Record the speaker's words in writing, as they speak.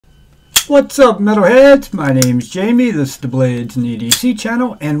What's up, metalheads? My name's Jamie. This is the Blades and EDC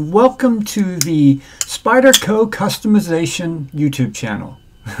channel, and welcome to the Spyderco customization YouTube channel.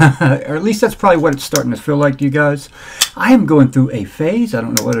 Or at least that's probably what it's starting to feel like to you guys. I am going through a phase. I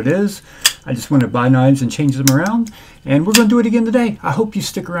don't know what it is. I just want to buy knives and change them around, and we're going to do it again today. I hope you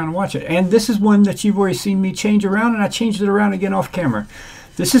stick around and watch it. And this is one that you've already seen me change around, and I changed it around again off camera.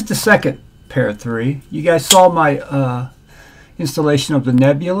 This is the second pair of three. You guys saw my installation of the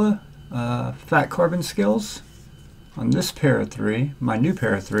Nebula fat carbon scales on this pair of three, my new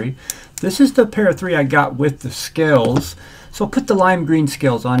pair of three. This is the pair of three I got with the scales. So I'll put the lime green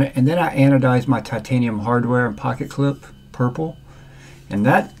scales on it, and then I anodized my titanium hardware and pocket clip purple. And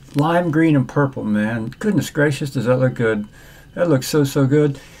that lime green and purple, man, goodness gracious, does that look good. That looks so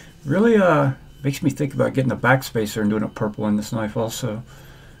good. Really makes me think about getting a backspacer and doing a purple in this knife also.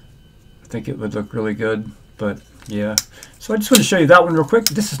 I think it would look really good, but yeah. So I just want to show you that one real quick.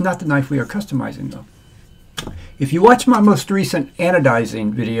 This is not the knife we are customizing though. If you watch my most recent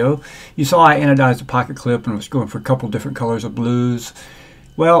anodizing video, you saw I anodized a pocket clip and was going for a couple different colors of blues.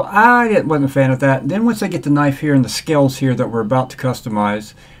 Well, I wasn't a fan of that. Then once I get the knife here and the scales here that we're about to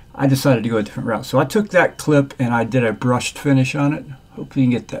customize, I decided to go a different route. So I took that clip and I did a brushed finish on it. Hopefully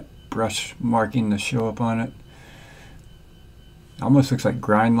you can get that brush marking to show up on it. Almost looks like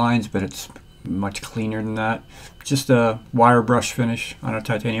grind lines, but it's much cleaner than that. Just a wire brush finish on a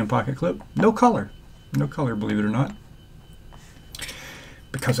titanium pocket clip. No color. No color, believe it or not.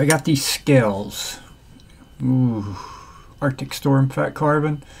 Because I got these scales. Ooh, Arctic Storm fat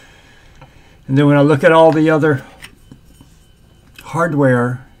carbon. And then when I look at all the other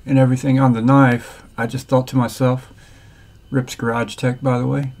hardware and everything on the knife, I just thought to myself, Rip's Garage Tech, by the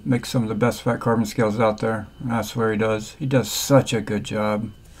way, makes some of the best fat carbon scales out there. And I swear he does. He does such a good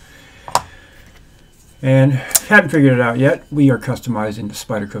job. And haven't figured it out yet. We are customizing the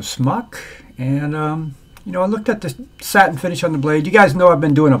Spyderco Smock. And, you know, I looked at the satin finish on the blade. You guys know I've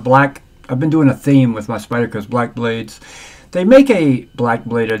been doing a theme with my Spyderco's black blades. They make a black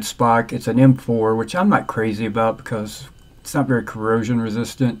bladed Spock. It's an M4, which I'm not crazy about because it's not very corrosion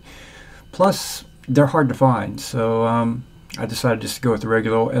resistant. Plus, they're hard to find. So I decided just to go with the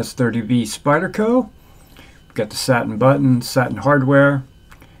regular S30V Spyderco. We've got the satin buttons, satin hardware.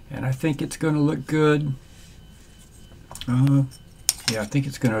 And I think it's going to look good. Yeah, I think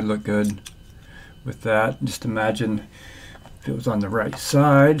it's going to look good with that. Just imagine if it was on the right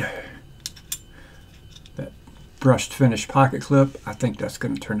side. That brushed finish pocket clip. I think that's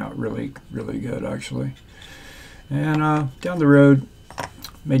going to turn out really good, actually. And down the road,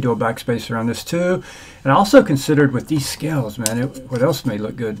 may do a backspacer on this too. And I also considered with these scales, man, what else may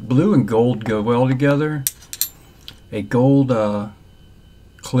look good? Blue and gold go well together. A gold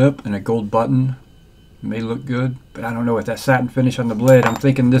clip and a gold button may look good, but I don't know, with that satin finish on the blade, I'm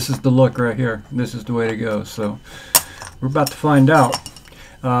thinking this is the look right here. This is the way to go. So we're about to find out.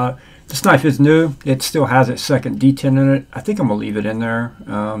 This knife is new. It still has its second detent in it. I think I'm gonna leave it in there.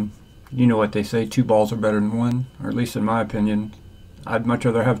 You know what they say, two balls are better than one, or at least in my opinion. I'd much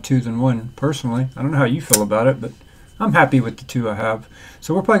rather have two than one personally. I don't know how you feel about it, but I'm happy with the two I have.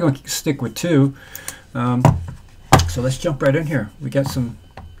 So we're probably going to stick with two. So let's jump right in here. We got some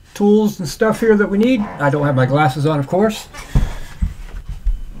tools and stuff here that we need. I don't have my glasses on, of course.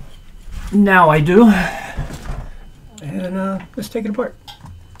 Now I do. And let's take it apart.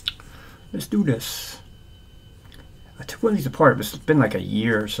 Let's do this. I took one of these apart, but it's been like a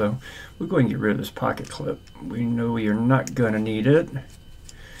year or so. We're going to get rid of this pocket clip. We know we are not going to need it.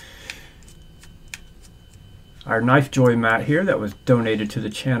 Our knife joy mat here that was donated to the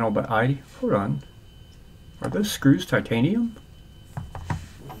channel by Heidi. Hold on. Are those screws titanium?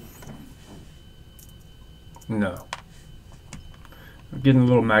 No. I'm getting a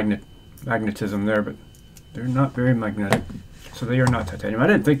little magnetism there, but they're not very magnetic. So they are not titanium. I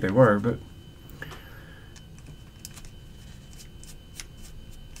didn't think they were, but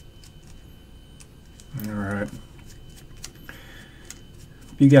alright.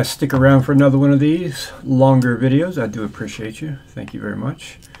 If you guys stick around for another one of these longer videos, I do appreciate you. Thank you very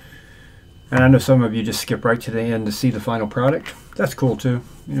much. And I know some of you just skip right to the end to see the final product. That's cool too.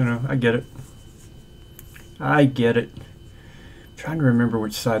 You know, I get it. I get it. I'm trying to remember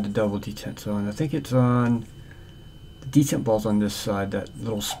which side the double detent's on. I think it's on, the detent ball's on this side, that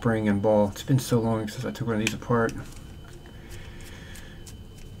little spring and ball. It's been so long since I took one of these apart.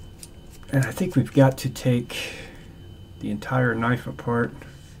 And I think we've got to take the entire knife apart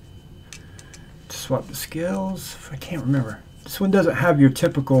to swap the scales. I can't remember. This one doesn't have your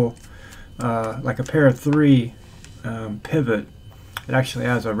typical like a pair of three pivot It actually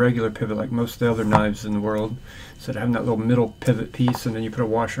has a regular pivot like most of the other knives in the world. Instead of having that little middle pivot piece and then you put a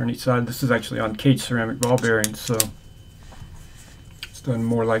washer on each side. This is actually on cage ceramic ball bearings, so it's done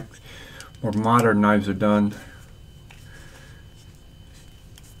more like more modern knives are done.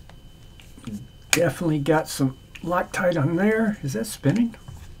 Definitely got some Loctite on there. Is that spinning?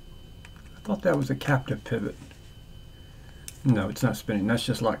 I thought that was a captive pivot. No, it's not spinning. That's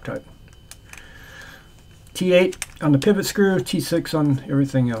just Loctite. T8 on the pivot screw, T6 on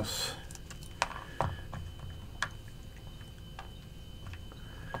everything else.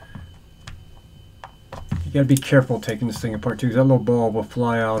 You gotta be careful taking this thing apart too, because that little ball will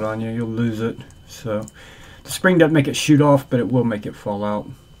fly out on you. You'll lose it. So the spring doesn't make it shoot off, but it will make it fall out.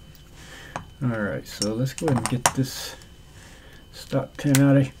 Alright, so let's go ahead and get this stop pin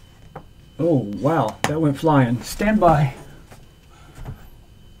out of here. Oh, wow, that went flying. Stand by.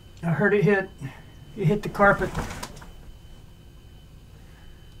 I heard it hit. It hit the carpet.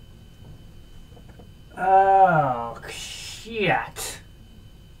 Oh, shit.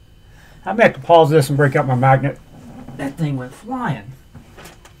 I may have to pause this and break out my magnet. That thing went flying.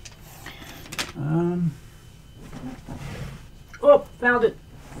 Oh, found it.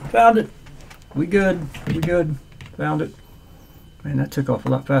 Found it. We good. We good. Found it. Man, that took off a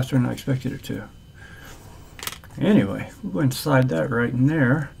lot faster than I expected it to. Anyway, we'll go ahead and slide that right in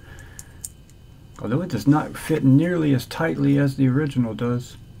there. Although it does not fit nearly as tightly as the original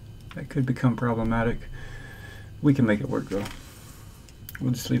does. That could become problematic. We can make it work though.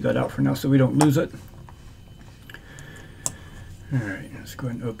 We'll just leave that out for now so we don't lose it. Alright, let's go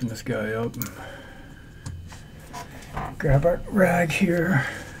ahead and open this guy up. Grab our rag here.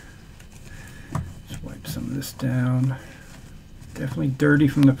 Just wipe some of this down. Definitely dirty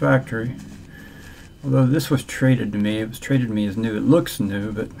from the factory. Although this was traded to me. It was traded to me as new. It looks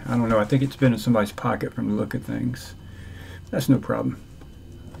new, but I don't know. I think it's been in somebody's pocket from the look of things. That's no problem.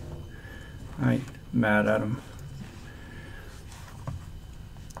 I ain't mad at them.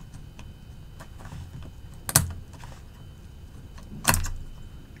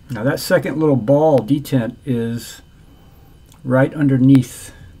 Now that second little ball detent is right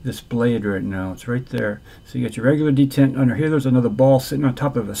underneath this blade right now. It's right there. So you got your regular detent under here. There's another ball sitting on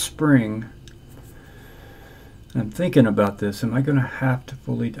top of a spring. I'm thinking about this. Am I going to have to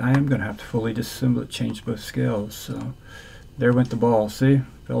fully? I am going to have to fully disassemble it, change both scales. So there went the ball. See,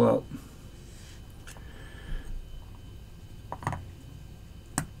 fell out.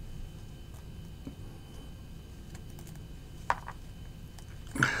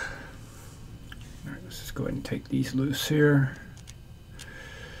 All right, let's just go ahead and take these loose here.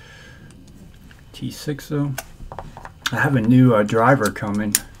 T6 though. I have a new driver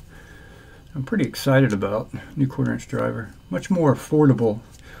coming. I'm pretty excited about new 1/4 inch driver. Much more affordable.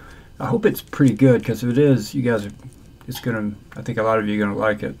 I hope it's pretty good, because if it is, you guys, it's gonna. I think a lot of you are gonna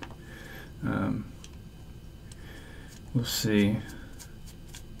like it. We'll see.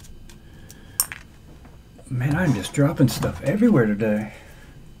 Man, I'm just dropping stuff everywhere today.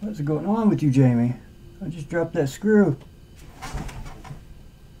 What's going on with you, Jamie? I just dropped that screw.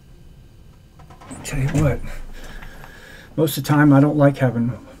 I'll tell you what. Most of the time, I don't like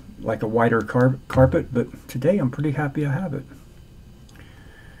having like a wider carpet, but today I'm pretty happy I have it.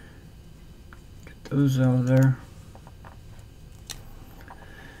 Get those out of there.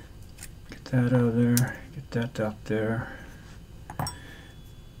 Get that out of there. Get that out there.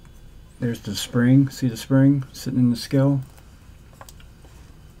 There's the spring. See the spring sitting in the scale?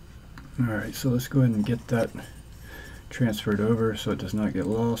 Alright, so let's go ahead and get that transferred over so it does not get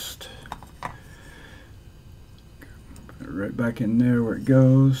lost. Right back in there where it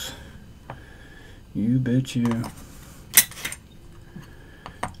goes. You bet you.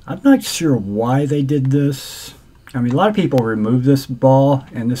 I'm not sure why they did this. I mean, a lot of people remove this ball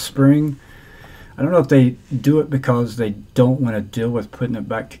and this spring. I don't know if they do it because they don't want to deal with putting it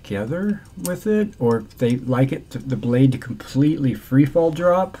back together with it, or if they like it the blade to completely free fall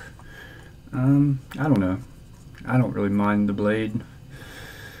drop. I don't know. I don't really mind the blade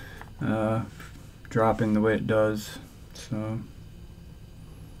dropping the way it does. So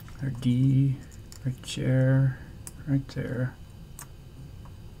our D right there, right there.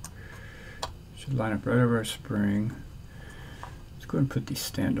 Should line up right over our spring. Let's go ahead and put these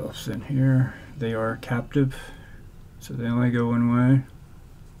standoffs in here. They are captive, so they only go one way.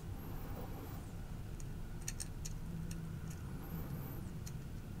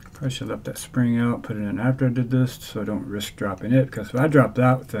 Probably should have left that spring out, put it in after I did this, so I don't risk dropping it, because if I drop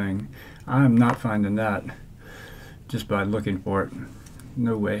that thing, I'm not finding that just by looking for it.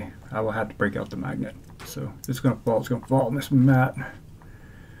 No way. I will have to break out the magnet. So if it's going to fall, it's going to fall on this mat.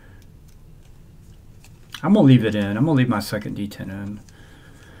 I'm going to leave it in. I'm going to leave my second detent in.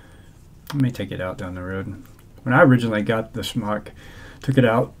 Let me take it out down the road. When I originally got the Smock, took it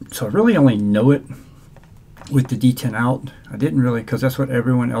out, so I really only know it with the detent out. I didn't really, because that's what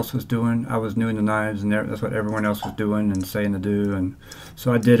everyone else was doing. I was new in the knives, and that's what everyone else was doing and saying to do, and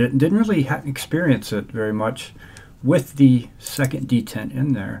so I did it and didn't really experience it very much with the second detent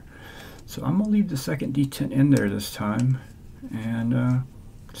in there. So I'm going to leave the second detent in there this time and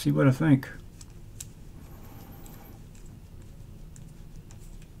see what I think.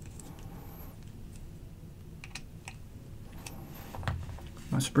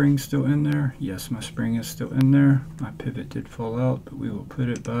 My spring's still in there. Yes, my spring is still in there. My pivot did fall out, but we will put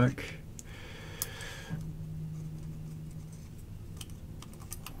it back.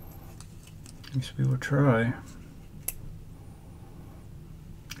 At least we will try.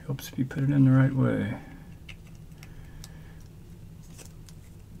 Helps if you put it in the right way.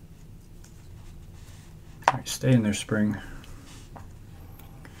 All right, stay in there, spring.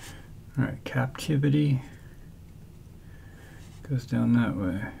 All right, captivity goes down that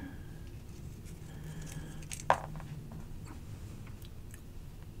way.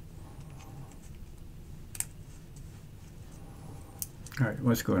 All right,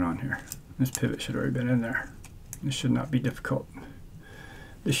 what's going on here? This pivot should already been in there. This should not be difficult.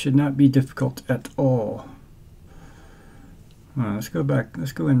 This should not be difficult at all. Let's go back.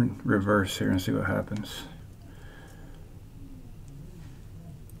 Let's go in reverse here and see what happens.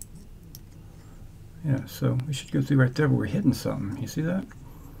 Yeah, so we should go through right there, but we're hitting something. You see that?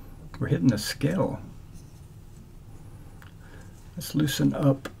 We're hitting the scale. Let's loosen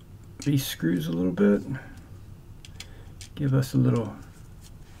up these screws a little bit. Give us a little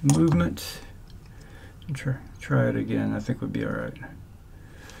movement. And try it again. I think we'll be all right.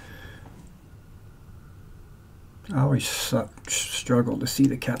 I always struggle to see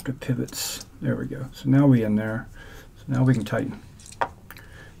the captive pivots. There we go. So now we're in there. So now we can tighten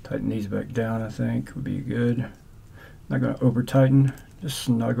these back down. I think would be good. Not going to over tighten. Just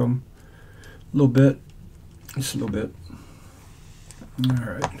snug them a little bit. Just a little bit. All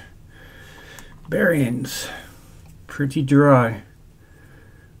right. Bearings. Pretty dry.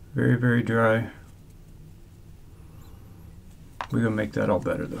 Very, very dry. We're going to make that all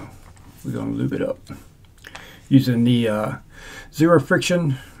better though. We're going to lube it up. Using the Zero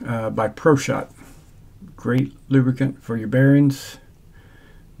Friction by ProShot. Great lubricant for your bearings.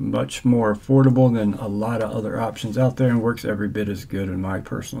 Much more affordable than a lot of other options out there and works every bit as good in my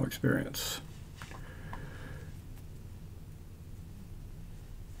personal experience.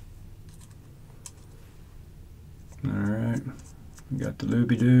 Alright, we got the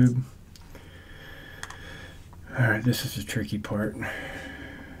looby-doob. Alright, this is the tricky part.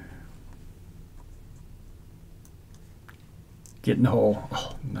 Get in the hole.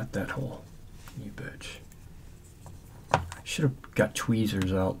 Oh, not that hole. You bitch. I should have got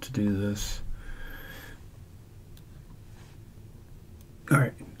tweezers out to do this.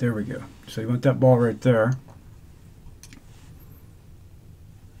 Alright, there we go. So you want that ball right there.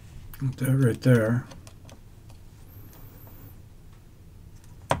 Want that right there.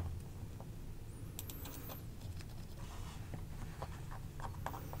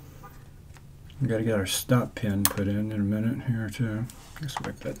 We got to get our stop pin put in a minute here too. Let's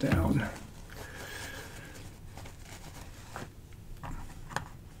wipe that down.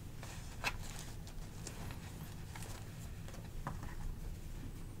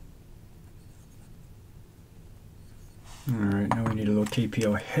 Alright, now we need a little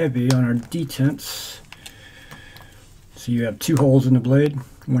KPL Heavy on our detents. So you have 2 holes in the blade,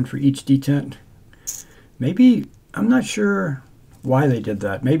 one for each detent. Maybe, I'm not sure why they did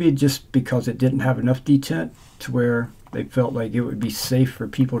that. Maybe just because it didn't have enough detent to where they felt like it would be safe for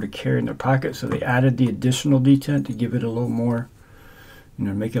people to carry in their pocket, so they added the additional detent to give it a little more, you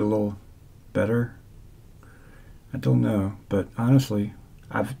know, make it a little better. I don't know, but honestly,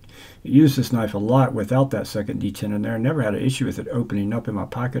 I've used this knife a lot without that second detent in there. I never had an issue with it opening up in my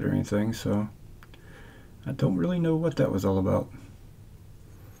pocket or anything, so I don't really know what that was all about.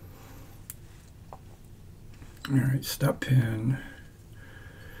 Alright, stop pin.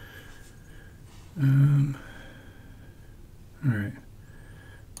 Alright.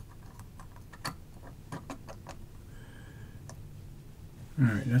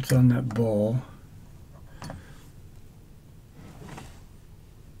 Alright, that's on that ball. I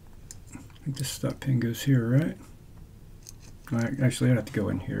think the stop pin goes here, right? Actually, I'd have to go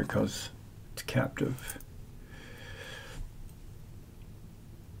in here because it's captive.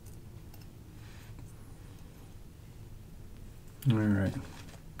 All right,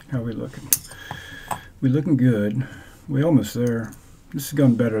 how are we looking? We looking good. We almost there. This has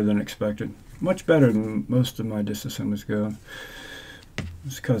gone better than expected. much better than most of my disassemblies go.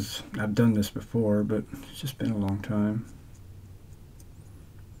 It's because I've done this before, but it's just been a long time.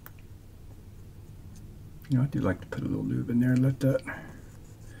 You know, I do like to put a little lube in there and let that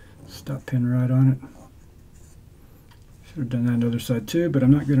stop pin right on it. Should have done that on the other side too, but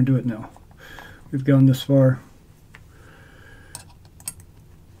I'm not going to do it now. We've gone this far.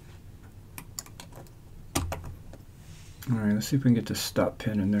 Alright, let's see if we can get the stop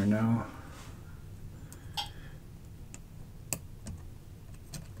pin in there now.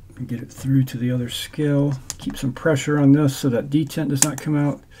 And get it through to the other scale. Keep some pressure on this so that detent does not come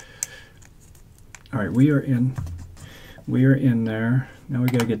out. Alright, we are in. We are in there. Now we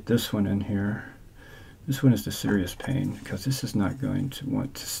got to get this one in here. This one is the serious pain because this is not going to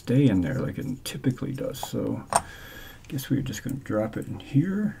want to stay in there like it typically does. So I guess we're just going to drop it in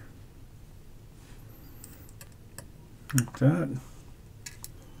here. Like that.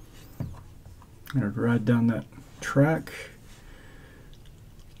 I'm going to ride down that track.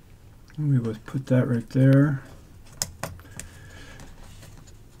 And we will put that right there.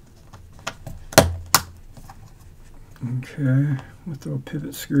 Okay, we'll throw a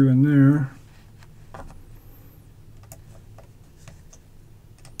pivot screw in there.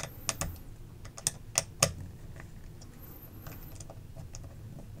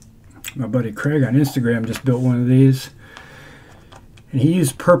 My buddy Craig on Instagram just built one of these. And he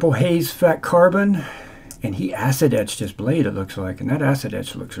used purple haze fat carbon, and he acid etched his blade, it looks like. And that acid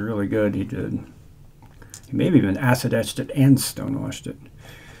etch looks really good. He did. He maybe even acid etched it and stonewashed it.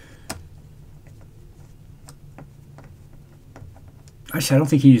 Actually, I don't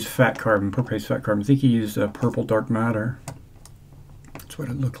think he used fat carbon, purple haze fat carbon. I think he used purple dark matter. That's what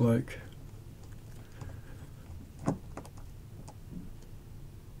it looked like.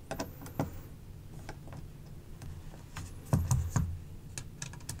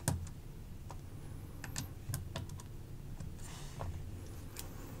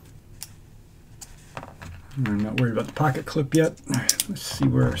 I'm not worried about the pocket clip yet. Let's see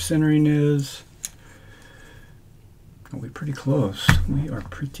where our centering is. Oh, we're pretty close. We are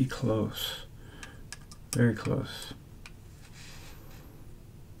pretty close. Very close.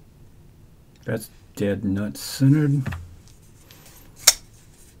 That's dead nut centered.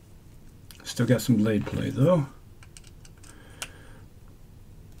 Still got some blade play though.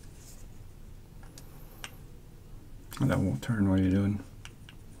 Oh, that won't turn. What are you doing?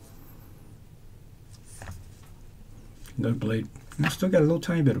 No blade. I still got a little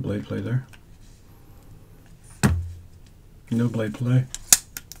tiny bit of blade play there. No blade play.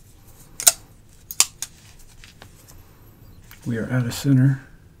 We are out of center.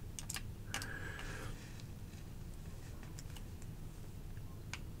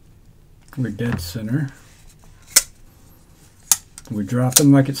 We're dead center. We're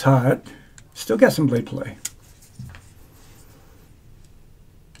dropping like it's hot. Still got some blade play.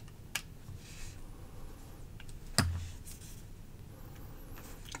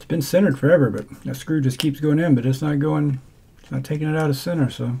 It's been centered forever, but that screw just keeps going in, but it's not going. Not taking it out of center,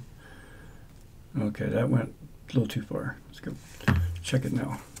 so okay, that went a little too far. Let's go check it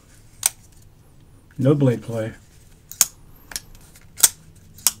now. No blade play.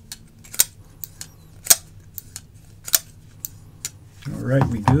 All right,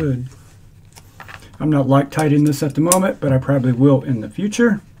 we good. I'm not Loctiting this at the moment, but I probably will in the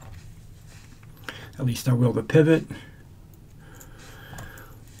future. At least I will the pivot.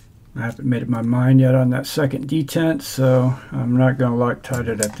 I haven't made up my mind yet on that second detent, so I'm not going to Loctite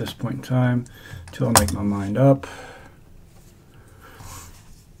it at this point in time until I make my mind up.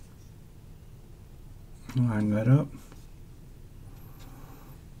 Line that up.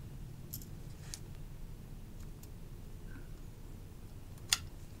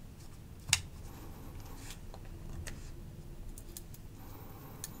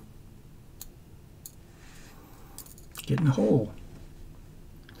 Get in the hole.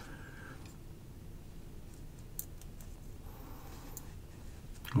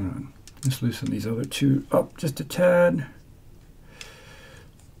 Hold on. Let's loosen these other two up just a tad.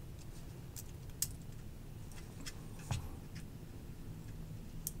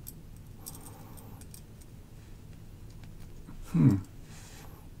 Hold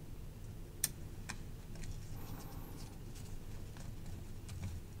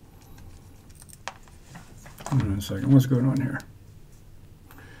on a second. What's going on here?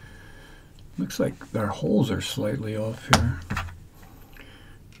 Looks like our holes are slightly off here.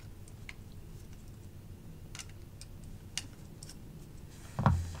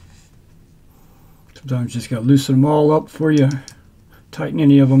 Sometimes you just got to loosen them all up before you tighten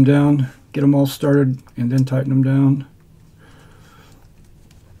any of them down. Get them all started and then tighten them down.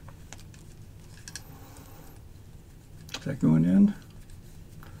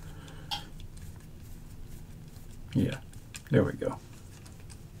 Yeah, there we go.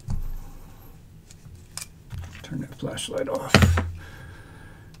 Turn that flashlight off.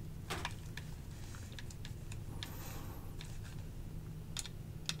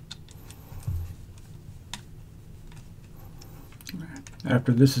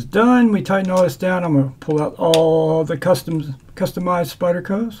 After this is done, we tighten all this down. I'm going to pull out all the customized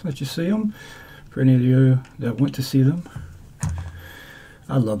Spydercos, let you see them, for any of you that want to see them.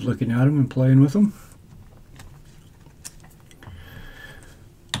 I love looking at them and playing with them.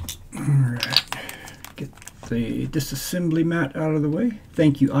 Alright, get the disassembly mat out of the way.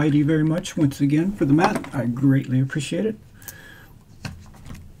 Thank you, ID, very much once again for the mat. I greatly appreciate it.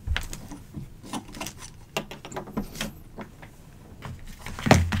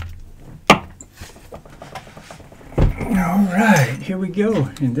 Alright, here we go,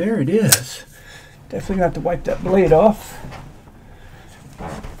 and there it is. Definitely got to wipe that blade off.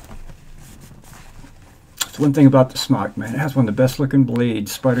 That's one thing about the Smock, man. It has one of the best looking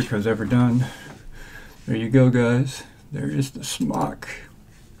blades Spyderco's ever done. There you go, guys. There is the Smock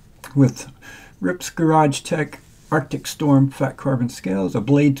with Rips Garage Tech Arctic Storm fat carbon scales, a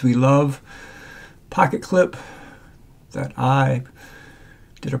blades we love, pocket clip that I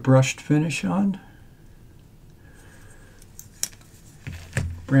did a brushed finish on.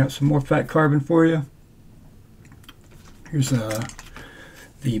 Bring out some more fat carbon for you. Here's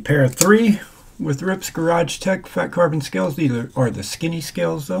the pair of 3 with Rips Garage Tech fat carbon scales. These are the skinny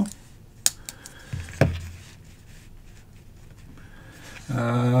scales though.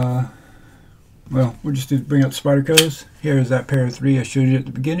 Well, we'll just bring out Spyderco's. Here's that pair of 3 I showed you at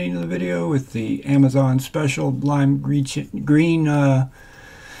the beginning of the video with the Amazon special lime green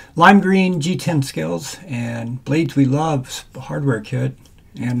G10 scales and blades we love hardware kit.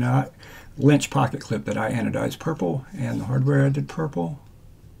 And Lynch pocket clip that I anodized purple, and the hardware I did purple.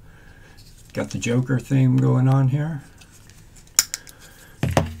 Got the Joker theme going on here.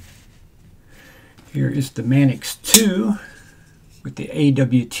 Here is the Manix 2 with the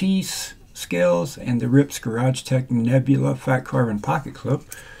AWT scales and the Rips Garage Tech Nebula fat carbon pocket clip.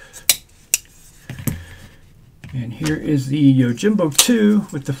 And here is the Yojimbo 2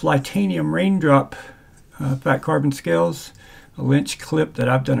 with the Flytanium raindrop fat carbon scales. A Lynch clip that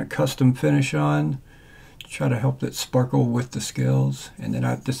I've done a custom finish on to try to help it sparkle with the scales. And then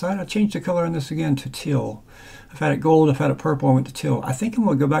I decided I'd change the color on this again to teal. I've had it gold, I've had it purple, I went to teal. I think I'm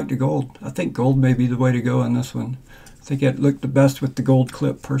going to go back to gold. I think gold may be the way to go on this one. I think it looked the best with the gold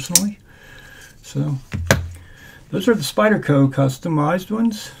clip personally. So those are the Spyderco customized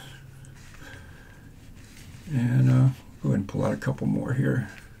ones. And go ahead and pull out a couple more here.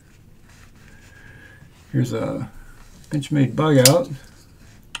 Here's a Benchmade bug out,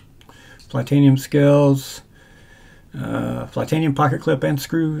 Flytanium scales, Flytanium pocket clip and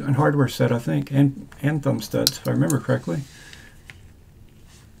screw and hardware set, I think, and thumb studs, if I remember correctly.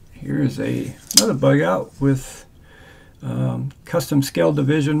 Here is another bug out with custom scale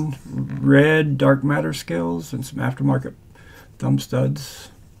division, red dark matter scales, and some aftermarket thumb studs,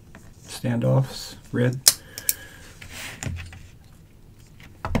 standoffs, red.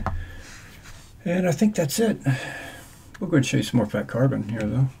 And I think that's it. We'll go ahead and show you some more fat carbon here,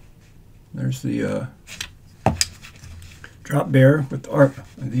 though. There's the Drop Bear with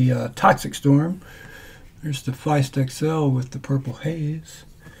the Toxic Storm. There's the Feist XL with the Purple Haze.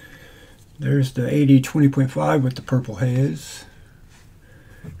 There's the AD 20.5 with the Purple Haze.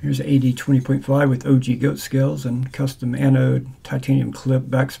 Here's the AD 20.5 with OG goat scales and custom anode titanium clip,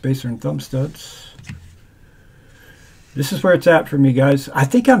 backspacer, and thumb studs. This is where it's at for me, guys. I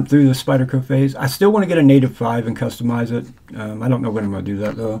think I'm through the Spyderco phase. I still want to get a native 5 and customize it. I don't know when I'm going to do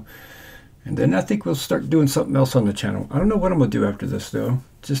that, though. And then I think we'll start doing something else on the channel. I don't know what I'm going to do after this, though.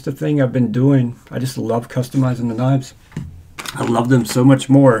 Just a thing I've been doing. I just love customizing the knives. I love them so much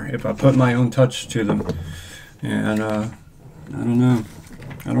more if I put my own touch to them. And I don't know.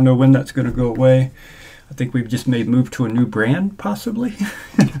 I don't know when that's going to go away. I think we've just made move to a new brand, possibly.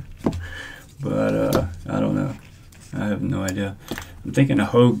 But I don't know. I have no idea. I'm thinking a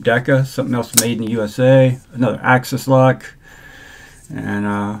Hogue Deca, something else made in the USA, another Axis lock,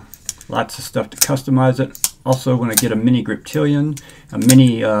 and lots of stuff to customize it. Also want to get a mini Griptilian, a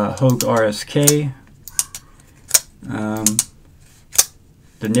mini Hogue RSK,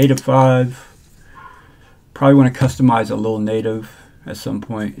 the Native 5. Probably want to customize a little Native at some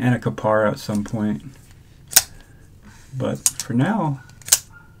point, and a Kapara at some point. But for now,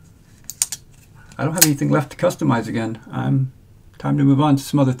 I don't have anything left to customize again. Time to move on to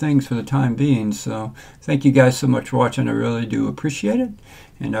some other things for the time being. So thank you guys so much for watching. I really do appreciate it.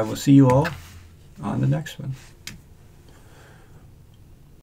 And I will see you all on the next one.